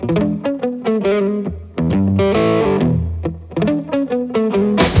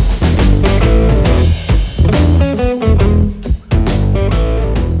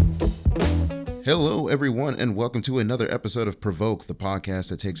welcome to another episode of Provoke, the podcast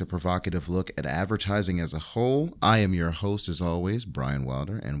that takes a provocative look at advertising as a whole. I am your host, as always, Brian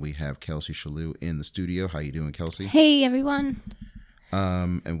Wilder, and we have Kelsey Shalou in the studio. How you doing, Kelsey? Hey, everyone.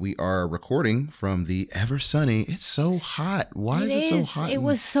 And we are recording from the ever sunny. It's so hot. Why is it so hot? It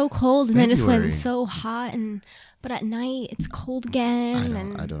was so cold, and then it just went so hot, but at night it's cold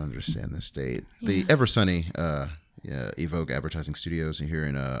again. I don't understand this state. The ever sunny Evoke Advertising Studios here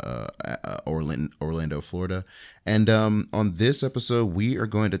in Orlando, Florida. And on this episode, we are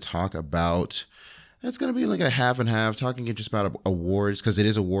going to talk about, it's going to be like a half and half, talking just about awards, because it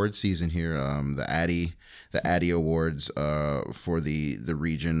is award season here. The Addy Awards for the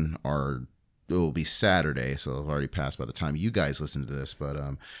region it will be Saturday, so it'll already passed by the time you guys listen to this. But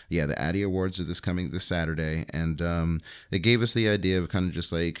the Addy Awards are this Saturday, and they gave us the idea of kind of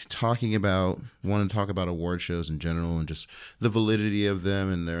just like wanting to talk about award shows in general and just the validity of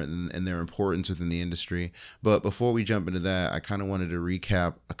them and their importance within the industry. But before we jump into that, I kind of wanted to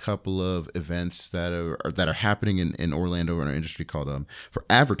recap a couple of events that are happening in Orlando in our industry called for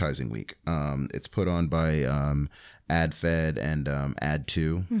Advertising Week. It's put on by AdFed and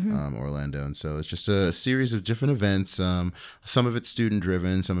Ad2 Orlando, and so it's just a series of different events. Some of it's student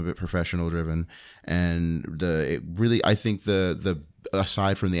driven, some of it professional driven, and I think the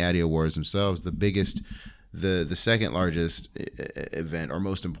aside from the Addy Awards themselves, the second largest event, or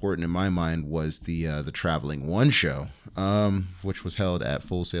most important in my mind, was the Traveling One show, which was held at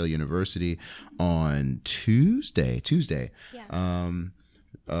Full Sail University on Tuesday. Yeah.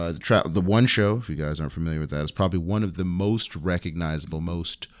 The One show, if you guys aren't familiar with that, is probably one of the most recognizable,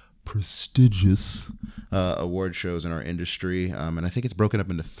 most prestigious award shows in our industry, and I think it's broken up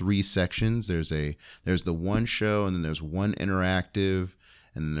into three sections. There's the One show, and then there's one interactive,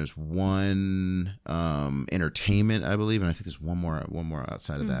 and then there's one entertainment, I believe, and I think there's one more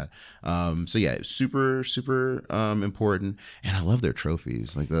outside of that. So yeah, super important, and I love their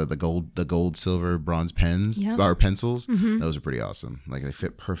trophies, like the gold, silver, bronze pens or pencils. Those are pretty awesome. Like they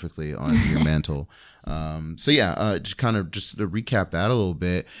fit perfectly on your mantle. Just to recap that a little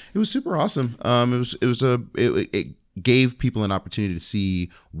bit, it was super awesome. It gave people an opportunity to see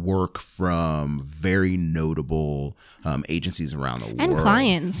work from very notable agencies around the world. And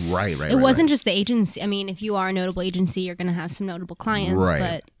clients. Right. It wasn't just the agency. I mean, if you are a notable agency, you're going to have some notable clients. Right.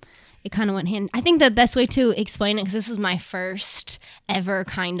 But it kind of went hand. I think the best way to explain it, because this was my first ever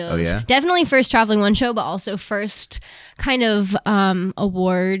kind of, definitely first Traveling One show, but also first kind of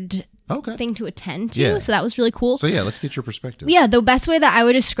award thing to attend to. So that was really cool. So let's get your perspective. Yeah, the best way that I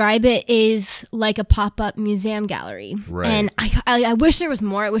would describe it is like a pop-up museum gallery. Right. And I wish there was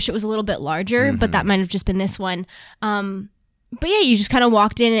more. I wish it was a little bit larger, but that might have just been this one. But yeah, you just kind of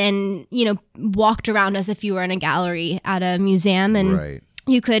walked in and, walked around as if you were in a gallery at a museum, and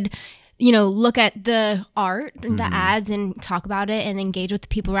you could look at the art and the ads and talk about it and engage with the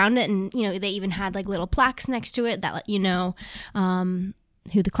people around it. And, they even had like little plaques next to it that let you know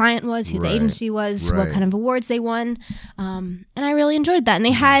who the client was, who the agency was, what kind of awards they won. And I really enjoyed that. And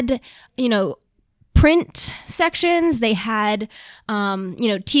they had, print sections. They had,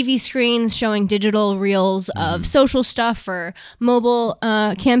 TV screens showing digital reels of social stuff or mobile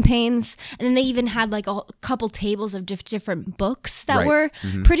campaigns. And then they even had like a couple tables of different books that were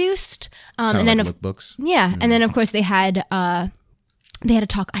produced. And then lookbooks. Yeah. And then of course they had a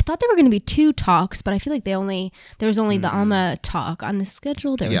talk. I thought there were going to be two talks, but I feel like there was only the ALMA talk on the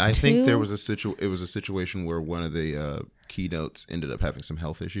schedule. I think there was it was a situation where one of the keynotes ended up having some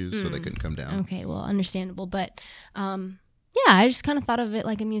health issues, so they couldn't come down. Okay, well, understandable, but I just kind of thought of it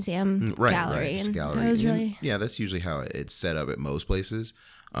like a museum gallery. Right, and gallery. It was really that's usually how it's set up at most places.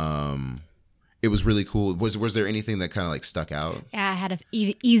 It was really cool. Was there anything that kind of like stuck out? Yeah, I had an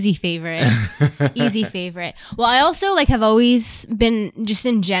easy favorite. Easy favorite. Well, I also have always been, just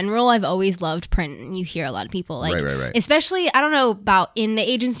in general, I've always loved print. And you hear a lot of people right. Especially, I don't know about in the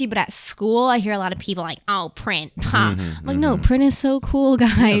agency, but at school, I hear a lot of people like, oh, print. I'm like, no, print is so cool,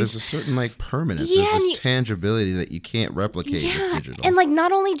 guys. Yeah, there's a certain permanence. There's this tangibility that you can't replicate with digital. And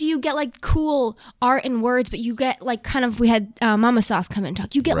not only do you get cool art and words, but you get we had Mama Sauce come and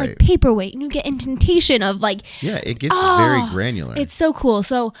talk. You get paperweight, and you get indentation of it gets very granular. It's so cool.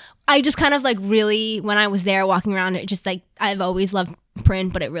 So I just kind of really, when I was there walking around, it just I've always loved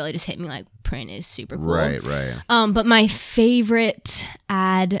print, but it really just hit me print is super cool. Right. But my favorite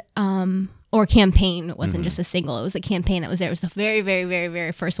ad or campaign wasn't just a single. It was a campaign that was there. It was the very, very, very,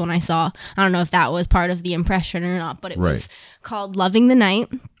 very first one I saw. I don't know if that was part of the impression or not, but it was called Loving the Night,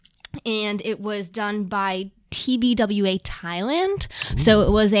 and it was done by TBWA Thailand. So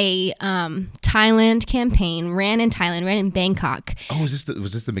it was a Thailand campaign, ran in Thailand, ran in Bangkok. Oh, was this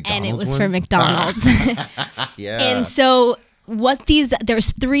the McDonald's And it was one? for McDonald's. Yeah. And so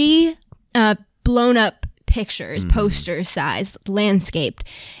there's 3 blown up pictures, poster size, landscaped.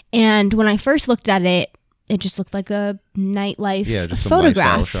 And when I first looked at it, it just looked like a nightlife just some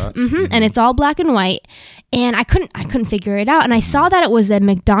photograph. lifestyle shots. And it's all black and white. And I couldn't figure it out. And I saw that it was a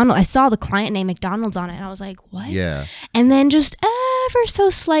McDonald's. I saw the client name McDonald's on it. And I was like, what? Yeah. And then just ever so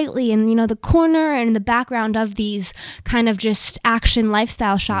slightly in, the corner and the background of these kind of just action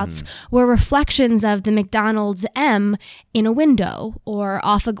lifestyle shots were reflections of the McDonald's M in a window or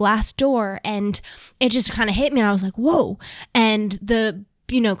off a glass door. And it just kind of hit me. And I was like, whoa. And the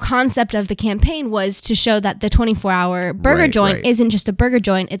concept of the campaign was to show that the 24-hour burger joint isn't just a burger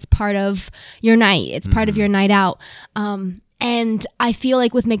joint. It's part of your night. It's part of your night out. And I feel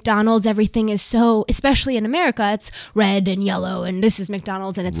like with McDonald's, everything is so, especially in America, it's red and yellow, and this is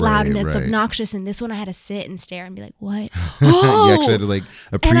McDonald's, and it's loud and it's obnoxious. And this one, I had to sit and stare and be like, "What?" Oh, you actually had to like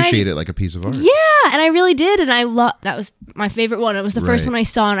appreciate it like a piece of art. Yeah, and I really did, and that was my favorite one. It was the first one I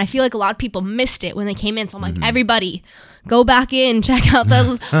saw, and I feel like a lot of people missed it when they came in. So I'm like, everybody, go back in, check out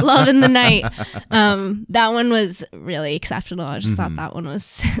the Love in the Night. That one was really exceptional. I just thought that one was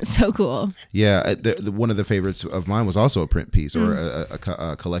so cool. Yeah, one of the favorites of mine was also a print piece or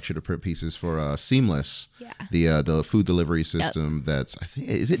a collection of print pieces for Seamless, the food delivery system. That's, I think,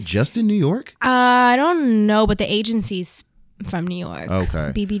 is it just in New York? I don't know, but the agency's from New York.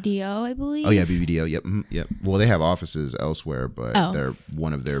 Okay. BBDO, I believe. Oh yeah, BBDO. Yep. Yep. Well, they have offices elsewhere, but they're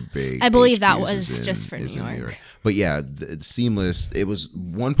one of their big. I believe that HQs was just for New York. But yeah, Seamless. It was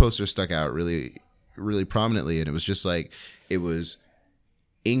one poster stuck out really, really prominently, and it was just like it was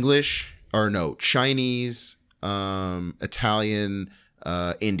English or no Chinese, Italian,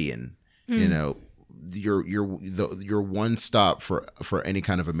 Indian. Your one stop for any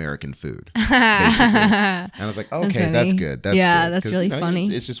kind of American food, basically. And I was like, okay, that's good. That's good. That's really funny.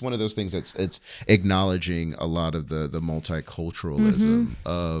 It's just one of those things it's acknowledging a lot of the multiculturalism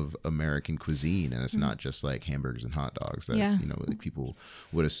of American cuisine, and it's not just like hamburgers and hot dogs that like people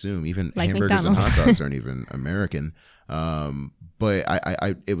would assume. Even like hamburgers McDonald's. And hot dogs aren't even American. But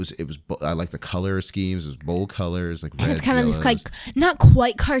I like the color schemes. It was bold colors, like red. It's kind of this like not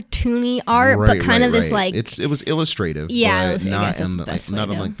quite cartoony art, but kind of this like it was illustrative. But not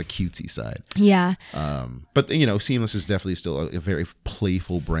on like the cutesy side. Yeah. But Seamless is definitely still a very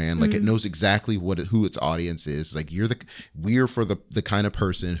playful brand. Like it knows exactly who its audience is. Like we're for the kind of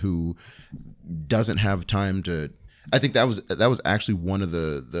person who doesn't have time to. I think that was actually one of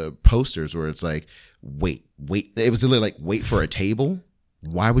the posters where it's like, wait. It was literally like, wait for a table.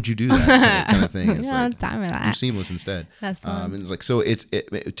 Why would you do that kind of thing? It's like, time for that. do Seamless instead. That's fun. And it's like, so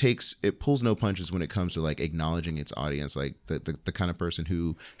it pulls no punches when it comes to like acknowledging its audience, like the kind of person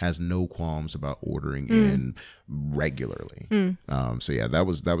who has no qualms about ordering in regularly. So yeah, that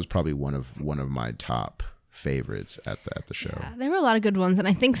was probably one of my top favorites at the show. Yeah, there were a lot of good ones, and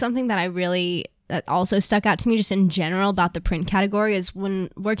I think something that that also stuck out to me just in general about the print category is when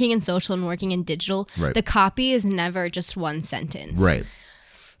working in social and working in digital, the copy is never just one sentence. Right.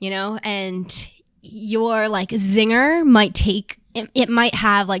 And your like zinger might take, it might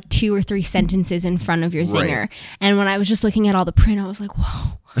have like 2 or 3 sentences in front of your zinger. Right. And when I was just looking at all the print, I was like,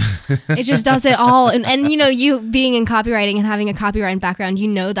 whoa. It just does it all. And you being in copywriting and having a copywriting background,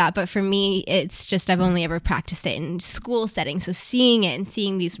 that. But for me, it's just I've only ever practiced it in school settings. So seeing it and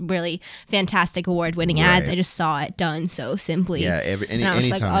seeing these really fantastic award-winning ads, I just saw it done so simply. Yeah,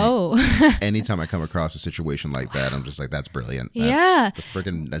 anytime I come across a situation like that, I'm just like, that's brilliant.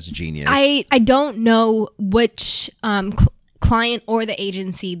 That's genius. I don't know which client or the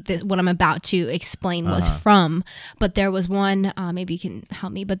agency that what I'm about to explain was from, but there was one, maybe you can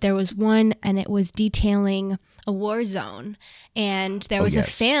help me, but there was one, and it was detailing a war zone, and there was a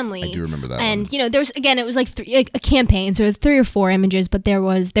family. I do remember that. And there was, again, it was like a campaign, so 3 or 4 images, but they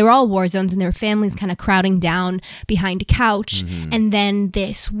were all war zones, and there were families kind of crowding down behind a couch, and then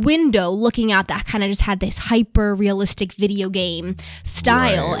this window looking out that kind of just had this hyper realistic video game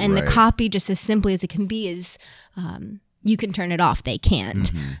style, and the copy, just as simply as it can be, is you can turn it off, they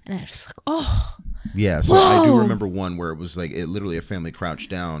can't. And I was just like, oh. Yeah, so whoa. I do remember one where it was like literally a family crouched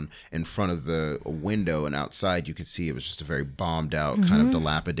down in front of the window, and outside you could see it was just a very bombed out, kind of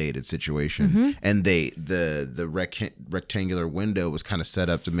dilapidated situation. And the rectangular window was kind of set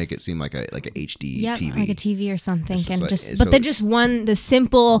up to make it seem like a HD TV, like a TV or something. And the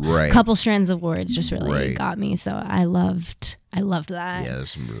simple couple strands of words just really got me. So I loved that. Yeah, there's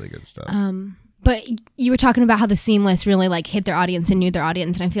some really good stuff. But you were talking about how the Seamless really like hit their audience and knew their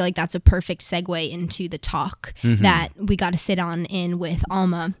audience, and I feel like that's a perfect segue into the talk that we got to sit in with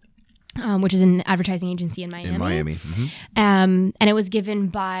Alma. which is an advertising agency in Miami. And it was given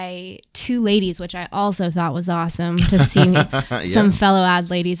by two ladies, which I also thought was awesome to see some fellow ad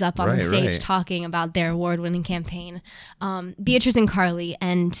ladies up on the stage talking about their award-winning campaign. Beatrice and Carly,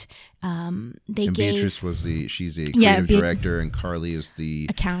 and Beatrice was she's a creative director, and Carly is the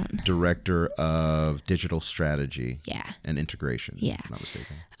director of digital strategy and integration. Yeah. If I'm not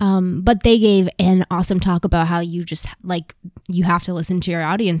mistaken. But they gave an awesome talk about how you just you have to listen to your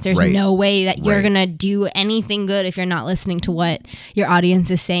audience. There's no way that you're going to do anything good if you're not listening to what your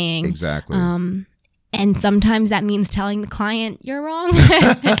audience is saying. Exactly. And sometimes that means telling the client you're wrong.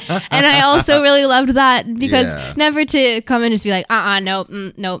 And I also really loved that, because never to come and just be like,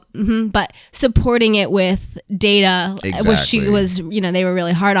 nope, but supporting it with data, which she was, they were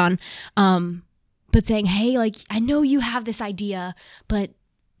really hard on. But saying, hey, I know you have this idea, but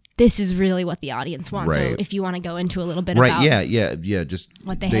this is really what the audience wants. Right. So if you want to go into a little bit about just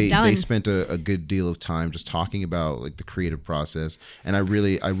what they had done. They spent a good deal of time just talking about the creative process, and I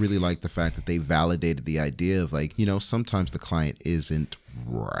really like the fact that they validated the idea of sometimes the client isn't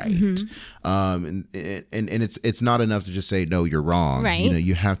right. And it's not enough to just say no, you're wrong. Right.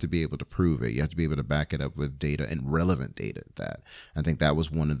 You have to be able to prove it. You have to be able to back it up with data, and relevant data. I think that was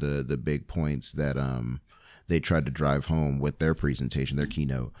one of the big points that they tried to drive home with their presentation, their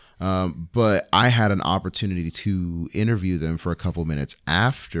keynote. But I had an opportunity to interview them for a couple minutes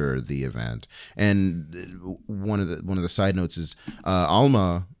after the event. And one of the side notes is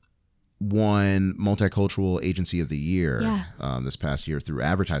Alma won Multicultural Agency of the Year this past year through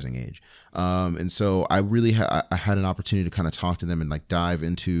Advertising Age. And so I really I had an opportunity to kind of talk to them and dive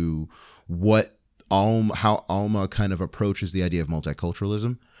into how Alma kind of approaches the idea of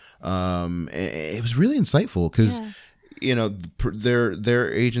multiculturalism. It was really insightful because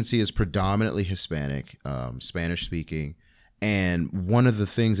their agency is predominantly Hispanic, Spanish speaking, and one of the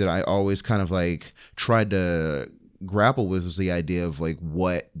things that I always kind of tried to grapple with was the idea of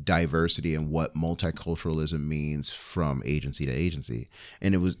what diversity and what multiculturalism means from agency to agency,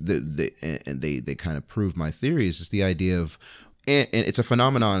 and it was they kind of proved my theory. Is just the idea of. And it's a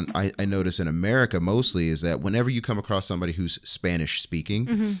phenomenon I notice in America mostly, is that whenever you come across somebody who's Spanish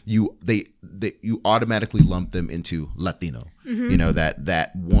speaking, you automatically lump them into Latino.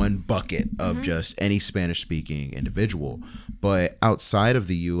 That one bucket of just any Spanish speaking individual. But outside of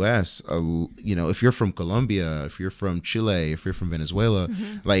the U.S., if you're from Colombia, if you're from Chile, if you're from Venezuela,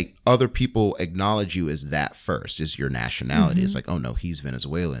 other people acknowledge you as that first, is your nationality. It's oh no, he's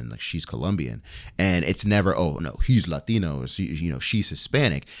Venezuelan, she's Colombian, and it's never no, he's Latino, she's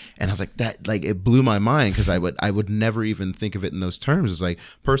Hispanic. And I was that it blew my mind, because I would never even think of it in those terms. It's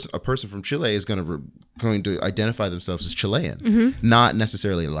a person from Chile is going to identify themselves as Chilean, not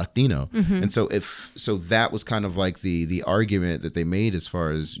necessarily a Latino. And so that was kind of the argument that they made as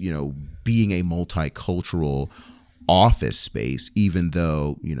far as being a multicultural office space, even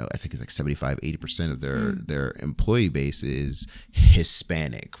though I think it's 75-80% of their employee base is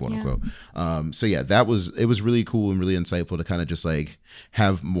Hispanic, quote unquote. So it was really cool and really insightful to kind of just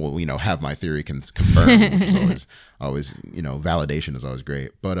have more have my theory confirmed, which is always validation is always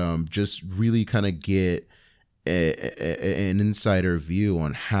great, but just really kind of get an insider view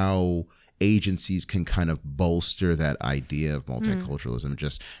on how agencies can kind of bolster that idea of multiculturalism,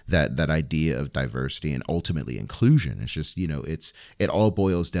 just that idea of diversity and ultimately inclusion. It's just, it all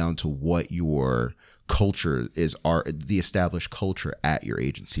boils down to what your culture is, the established culture at your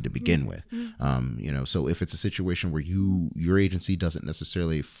agency to begin with. So if it's a situation where your agency doesn't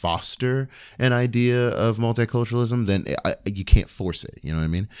necessarily foster an idea of multiculturalism, then you can't force it. You know what I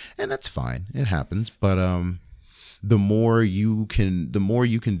mean? And that's fine. It happens. But, the more you can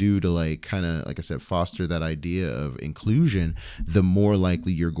do to kind of, like I said, foster that idea of inclusion, the more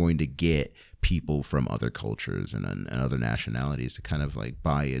likely you're going to get people from other cultures and other nationalities to kind of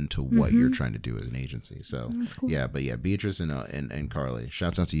buy into what you're trying to do as an agency. So that's cool. Beatrice and Carly,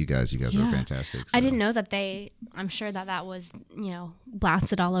 shouts out to you guys. You guys are fantastic. So. I didn't know that I'm sure that was,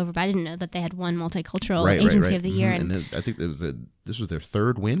 blasted all over, but I didn't know that they had won Multicultural Agency of the Year. And I think this was their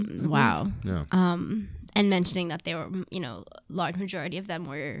third win. Wow. Yeah. And mentioning that they were, large majority of them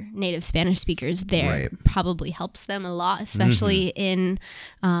were native Spanish speakers there probably helps them a lot, especially in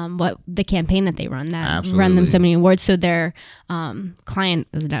what the campaign that they run run them so many awards. So their client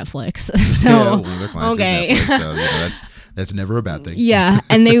is Netflix. So their client is Netflix, so That's never a bad thing. Yeah,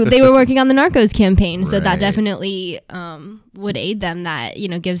 and they were working on the Narcos campaign, so that Right. definitely would aid them. That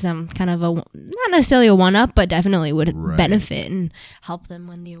gives them kind of a not necessarily a one up, but definitely would Right. benefit and help them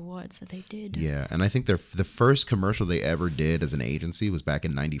win the awards that they did. Yeah, and I think the first commercial they ever did as an agency was back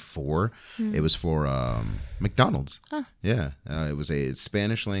in '94. It was for McDonald's. Huh. Yeah, it was a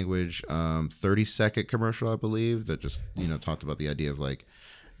Spanish language 30-second commercial, I believe, that just talked about the idea of like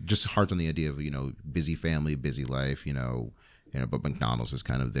just harped on the idea of busy family, busy life, but McDonald's is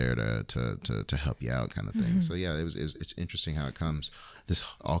kind of there to help you out, kind of thing. So yeah, it's interesting how it comes. This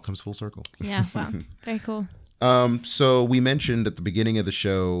all comes full circle. Yeah, wow, very cool. So we mentioned at the beginning of the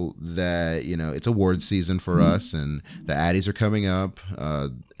show that it's award season for us, and the Addies are coming up.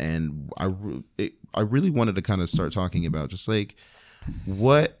 And I really wanted to kind of start talking about just like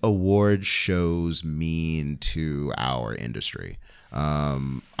what award shows mean to our industry. I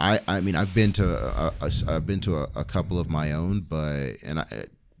mean I've been to a couple of my own, but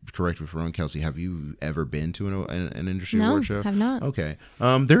correct me if I'm wrong, Kelsey, have you ever been to an industry award show? No, have not. Okay.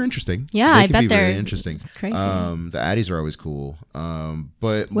 They're interesting. Yeah, they I can bet be they're very interesting. crazy. The Addies are always cool.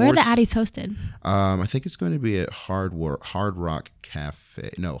 But Where are the Addies hosted? I think it's going to be at Hard Rock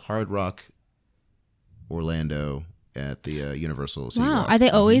Cafe. No, Hard Rock Orlando at the Universal City Wow, Walk. are they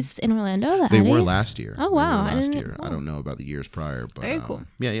always in Orlando? The They were Addies? last year. Oh They wow, were I last didn't year. know. I don't know about the years prior, but Very cool.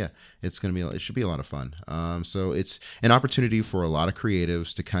 Yeah, it's gonna be. It should be a lot of fun. So it's an opportunity for a lot of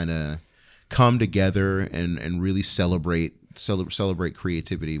creatives to kind of come together and really celebrate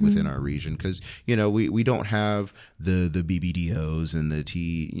creativity within our region, because we don't have the BBDOs and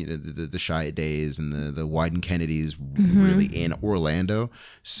the Shy Days and the Wyden Kennedys really in Orlando.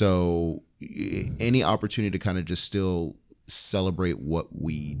 So any opportunity to kind of just still celebrate what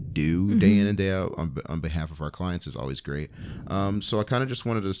we do day in and day out on behalf of our clients is always great. So I kind of just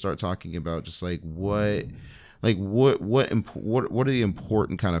wanted to start talking about just like what are the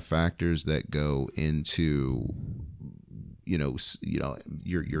important kind of factors that go into your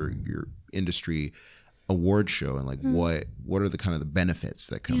industry award show, and like what are the kind of the benefits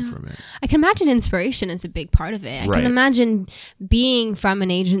that come from it? I can imagine inspiration is a big part of it. I Right. can imagine being from an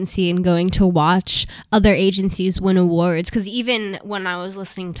agency and going to watch other agencies win awards, because even when I was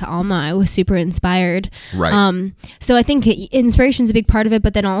listening to Alma, I was super inspired. Right. So I think inspiration is a big part of it,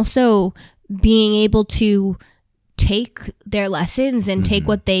 but then also being able to take their lessons and take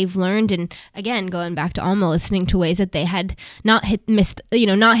what they've learned, and again going back to Alma, listening to ways that they had not hit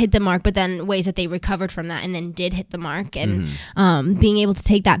the mark, but then ways that they recovered from that and then did hit the mark, and being able to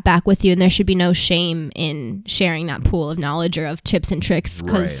take that back with you. And there should be no shame in sharing that pool of knowledge or of tips and tricks,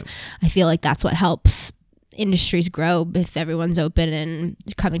 because I feel like that's what helps industries grow, if everyone's open and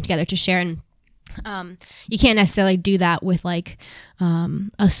coming together to share. And you can't necessarily do that with like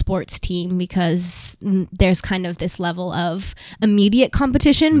a sports team, because there's kind of this level of immediate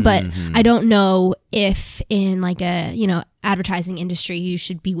competition, but I don't know if in like a advertising industry you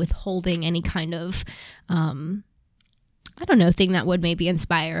should be withholding any kind of thing that would maybe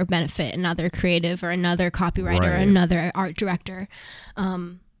inspire or benefit another creative or another copywriter or another art director.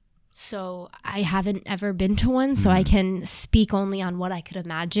 So I haven't ever been to one, so I can speak only on what I could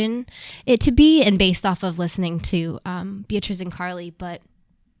imagine it to be, and based off of listening to Beatrice and Carly. But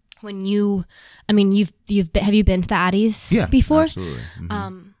when have you been to the Addies before? Absolutely.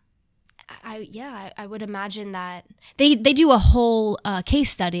 I would imagine that they do a whole case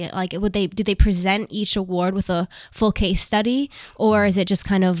study. Like, do they present each award with a full case study, or is it just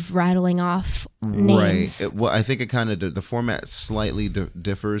kind of rattling off names? Right. Well, I think it kind of the format slightly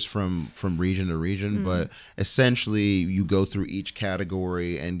differs from region to region, but essentially you go through each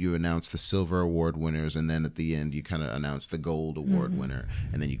category and you announce the silver award winners, and then at the end you kind of announce the gold award winner,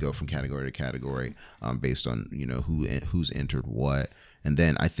 and then you go from category to category based on who's entered what. And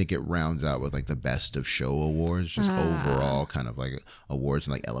then I think it rounds out with like the best of show awards, just overall kind of like awards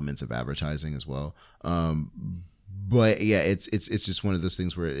and like elements of advertising as well. But yeah, it's just one of those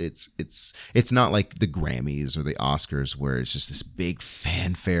things where it's not like the Grammys or the Oscars where it's just this big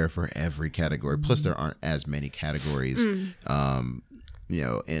fanfare for every category. Plus there aren't as many categories in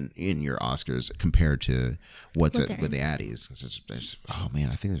your Oscars compared to what's with the Addies.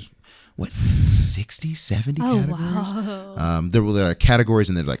 I think there's 60, 70 categories. Wow. There are categories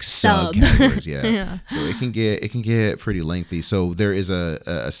and they're like subcategories. Yeah. So it can get pretty lengthy. So there is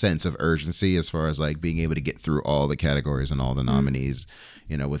a sense of urgency as far as like being able to get through all the categories and all the nominees,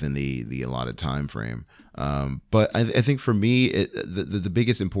 within the allotted time frame. But I think for me, the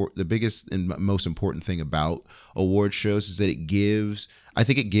biggest and most important thing about award shows is that it gives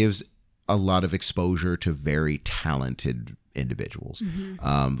a lot of exposure to very talented individuals,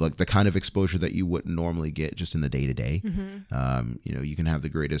 like the kind of exposure that you wouldn't normally get just in the day to day. You can have the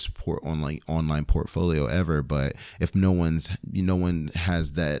greatest online portfolio ever, but if no one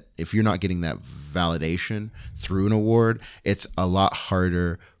has that, if you're not getting that validation through an award, it's a lot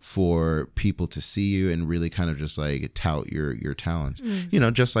harder for people to see you and really kind of just like tout your talents.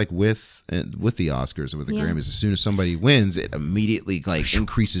 Just like with the Oscars and with the Grammys, as soon as somebody wins, it immediately like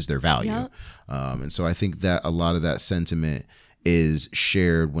increases their value. And so I think that a lot of that sentiment is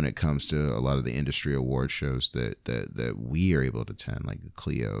shared when it comes to a lot of the industry award shows that we are able to attend, like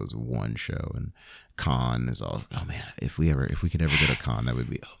Clio's one show, and Cannes is all, oh man, if we could ever go to Cannes, that would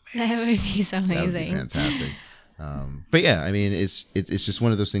be, that would be so amazing. That would be fantastic. But yeah, I mean, it's just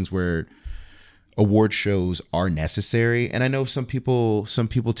one of those things where award shows are necessary, and I know some people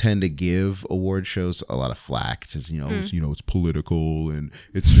tend to give award shows a lot of flack, just it's political and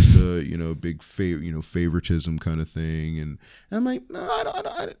it's just a big favoritism kind of thing, and I'm like, no,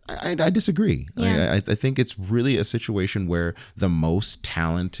 I disagree. I think it's really a situation where the most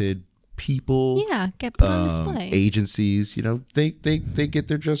talented people get put on display. Agencies, they get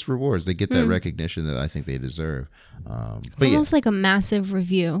their just rewards. They get that recognition that I think they deserve. It's almost like a massive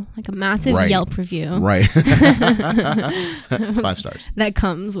review, like a massive Yelp review, right? 5 stars that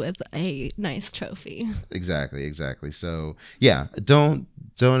comes with a nice trophy. Exactly. So yeah, don't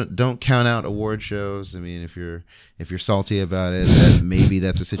count out award shows. I mean, if you're salty about it, maybe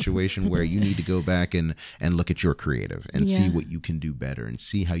that's a situation where you need to go back and look at your creative and see what you can do better and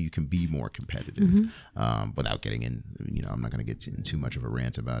see how you can be more competitive, without getting in. I'm not going to get in too much of a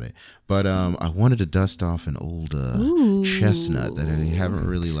rant about it, but I wanted to dust off an old chestnut that I haven't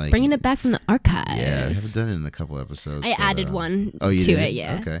really bringing it back from the archives. Yeah, I haven't done it in a couple episodes. I added one to it.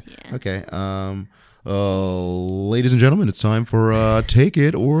 Yeah. Okay. Ladies and gentlemen, it's time for Take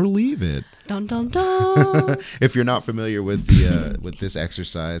It or Leave It. Dun, dun, dun. If you're not familiar with the with this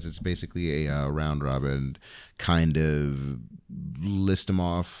exercise, it's basically a round robin kind of list them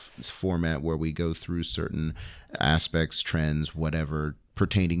off format where we go through certain aspects, trends, whatever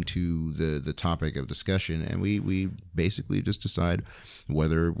pertaining to the topic of discussion, and we basically just decide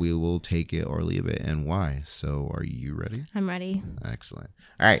whether we will take it or leave it and why. So are you ready? I'm ready. Excellent.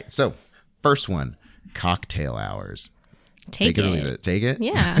 All right, so first one, cocktail hours. Take it or leave it. Take it?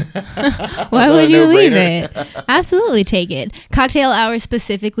 Yeah. Why would you leave it? Absolutely take it. Cocktail hours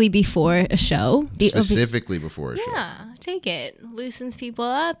specifically before a show. Specifically before a show. Yeah, take it. Loosens people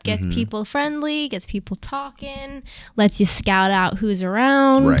up, gets people friendly, gets people talking, lets you scout out who's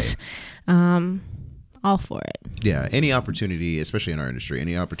around. Right. All for it. Yeah, any opportunity, especially in our industry,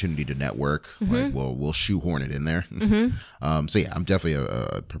 any opportunity to network, like we'll shoehorn it in there. So yeah, I'm definitely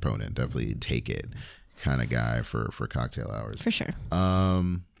a proponent. Definitely take it kind of guy for cocktail hours. For sure.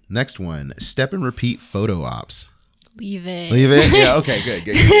 Next one, step and repeat photo ops. Leave it. Leave it? Yeah, okay,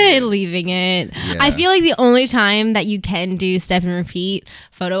 good. Leaving it. Yeah. I feel like the only time that you can do step and repeat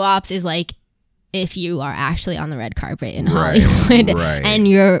photo ops is like if you are actually on the red carpet in Hollywood and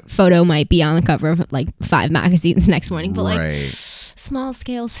your photo might be on the cover of like 5 magazines next morning, but like small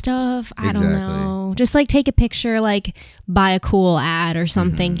scale stuff, I don't know. Just like take a picture, like buy a cool ad or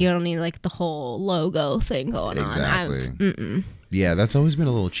something. You don't need like the whole logo thing going on. Yeah, that's always been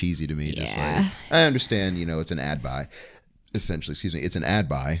a little cheesy to me. Yeah. Just like, I understand, it's an ad buy. Essentially, it's an ad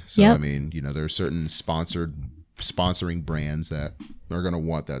buy. So I mean, there are certain sponsoring brands that are going to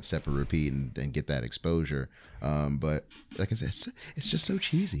want that step and repeat and get that exposure. But like I said, it's just so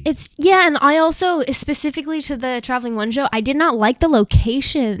cheesy. And I also, specifically to the Traveling One show, I did not like the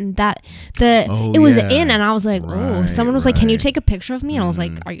location that it was in, and I was like, someone was like, "Can you take a picture of me?" And I was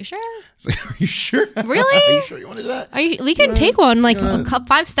like, "Are you sure?" It's like, are you sure? Really? Are you sure you want to do that? We can take one like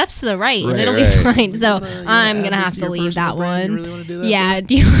 5 steps to the right, and it'll be fine. So I'm gonna have to leave that one. You really want to do that? Yeah,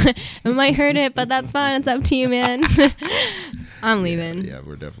 it might hurt it, but that's fine. It's up to you, man. I'm leaving. Yeah,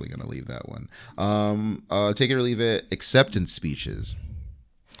 we're definitely gonna leave that one. Take it or leave it. Acceptance speeches.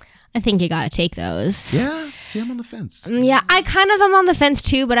 I think you gotta take those. Yeah. See, I'm on the fence. Yeah, I kind of am on the fence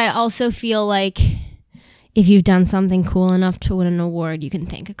too, but I also feel like if you've done something cool enough to win an award, you can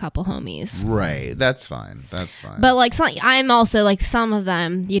thank a couple homies. Right. That's fine. But like, I'm also like some of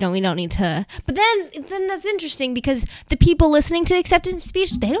them, we don't need to. But then that's interesting because the people listening to the acceptance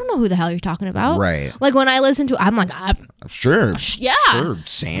speech, they don't know who the hell you're talking about. Right. Like when I listen to, I'm like, sure. Yeah. Sure.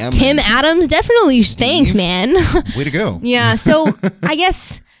 Sam. Tim Adams, definitely. Steve. Thanks, man. Way to go. Yeah. So I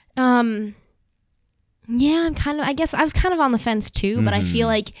guess, I guess I was kind of on the fence too, but I feel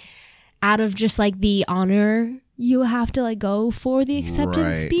like out of just like the honor, you have to like go for the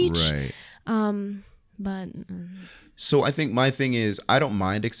acceptance speech. So I think my thing is I don't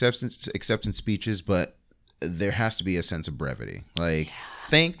mind acceptance speeches, but there has to be a sense of brevity. Like,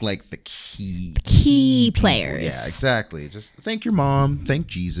 thank like the key players. Yeah, exactly. Just thank your mom. Thank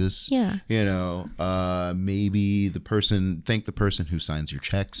Jesus. Yeah. You know, maybe thank the person who signs your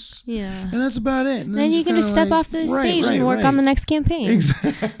checks. Yeah. And that's about it. And then you can just step off the stage and work on the next campaign.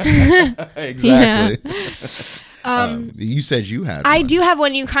 Exactly. You said you had one. I do have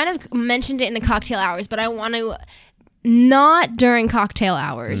one. You kind of mentioned it in the cocktail hours, but I want to... Not during cocktail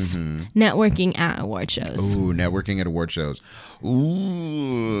hours. Networking at award shows. Ooh, networking at award shows.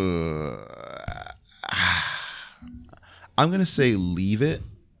 Ooh. I'm going to say leave it.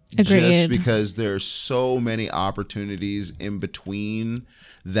 Agreed. Just because there's so many opportunities in between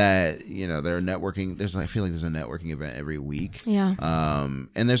that, you know, they're networking. I feel like there's a networking event every week. Yeah.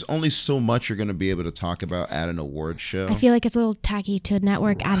 And there's only so much you're going to be able to talk about at an award show. I feel like it's a little tacky to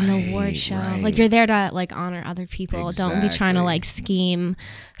network at an award show. Right. Like, you're there to like honor other people. Exactly. Don't be trying to like scheme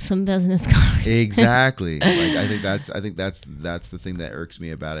some business cards. Exactly. Like, I think that's the thing that irks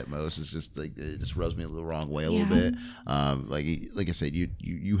me about it most. Is just like it just rubs me a little wrong way a little bit. Like I said,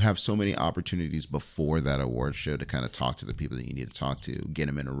 you have so many opportunities before that award show to kind of talk to the people that you need to talk to, get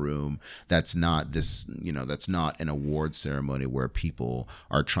them in a room. That's not an award ceremony where people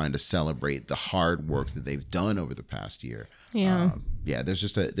are trying to celebrate the hard work that they've done over the past year.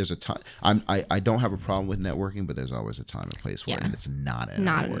 There's a time. I don't have a problem with networking, but there's always a time and place for it, and it's not an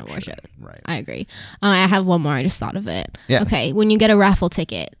award show. Right. I agree. I have one more. I just thought of it. Yeah. Okay. When you get a raffle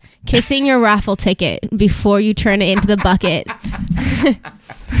ticket, kissing your raffle ticket before you turn it into the bucket.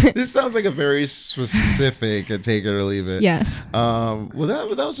 This sounds like a very specific take it or leave it. Yes. Well, that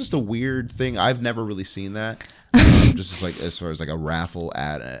was just a weird thing. I've never really seen that. Just as far as like a raffle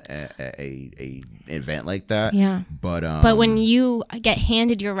at a event like that. Yeah. But when you get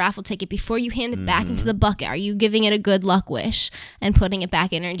handed your raffle ticket, before you hand it back into the bucket, are you giving it a good luck wish and putting it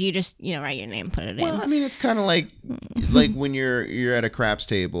back in, or do you just write your name and put it in? Well, I mean, it's kind of like when you're at a craps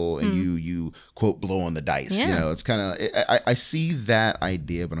table and you quote blow on the dice. Yeah. You know, it's kind of I see that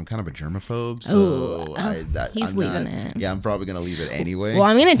idea, but I'm kind of a germaphobe, so he's I'm leaving not, it. Yeah, I'm probably gonna leave it anyway. Well,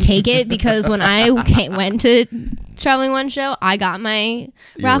 I'm gonna take it because when I went to Traveling One Show, I got my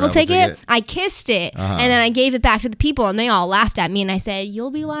raffle ticket. I kissed it, and then I gave it back to the people, and they all laughed at me. And I said, "You'll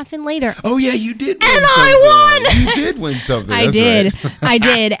be laughing later." Oh yeah, you did. Win and something. I won. You did win something. I That's did. Right. I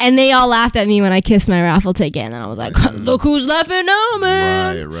did, and they all laughed at me when I kissed my raffle ticket, and then I was like, "Look who's laughing now,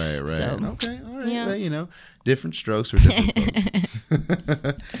 man!" Right. So, okay, all right. Yeah. Well, different strokes for different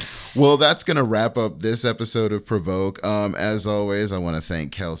folks. Well, that's going to wrap up this episode of Provoke. As always, I want to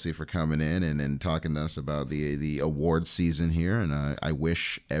thank Kelsey for coming in and talking to us about the award season here. And I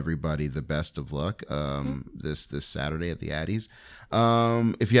wish everybody the best of luck this Saturday at the Addies.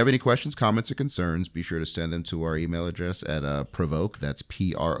 If you have any questions, comments, or concerns, be sure to send them to our email address at Provoke. That's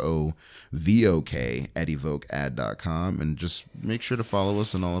PROVOK at evokead.com. And just make sure to follow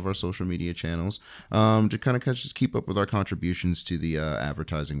us on all of our social media channels to kind of just keep up with our contributions to the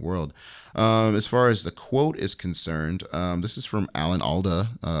advertising world. As far as the quote is concerned, this is from Alan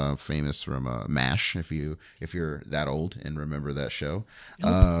Alda, famous from MASH, if you're that old and remember that show.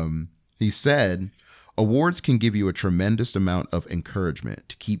 Nope. He said, "Awards can give you a tremendous amount of encouragement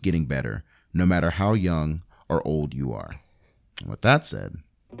to keep getting better, no matter how young or old you are." And with that said,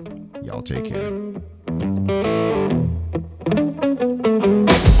 y'all take care.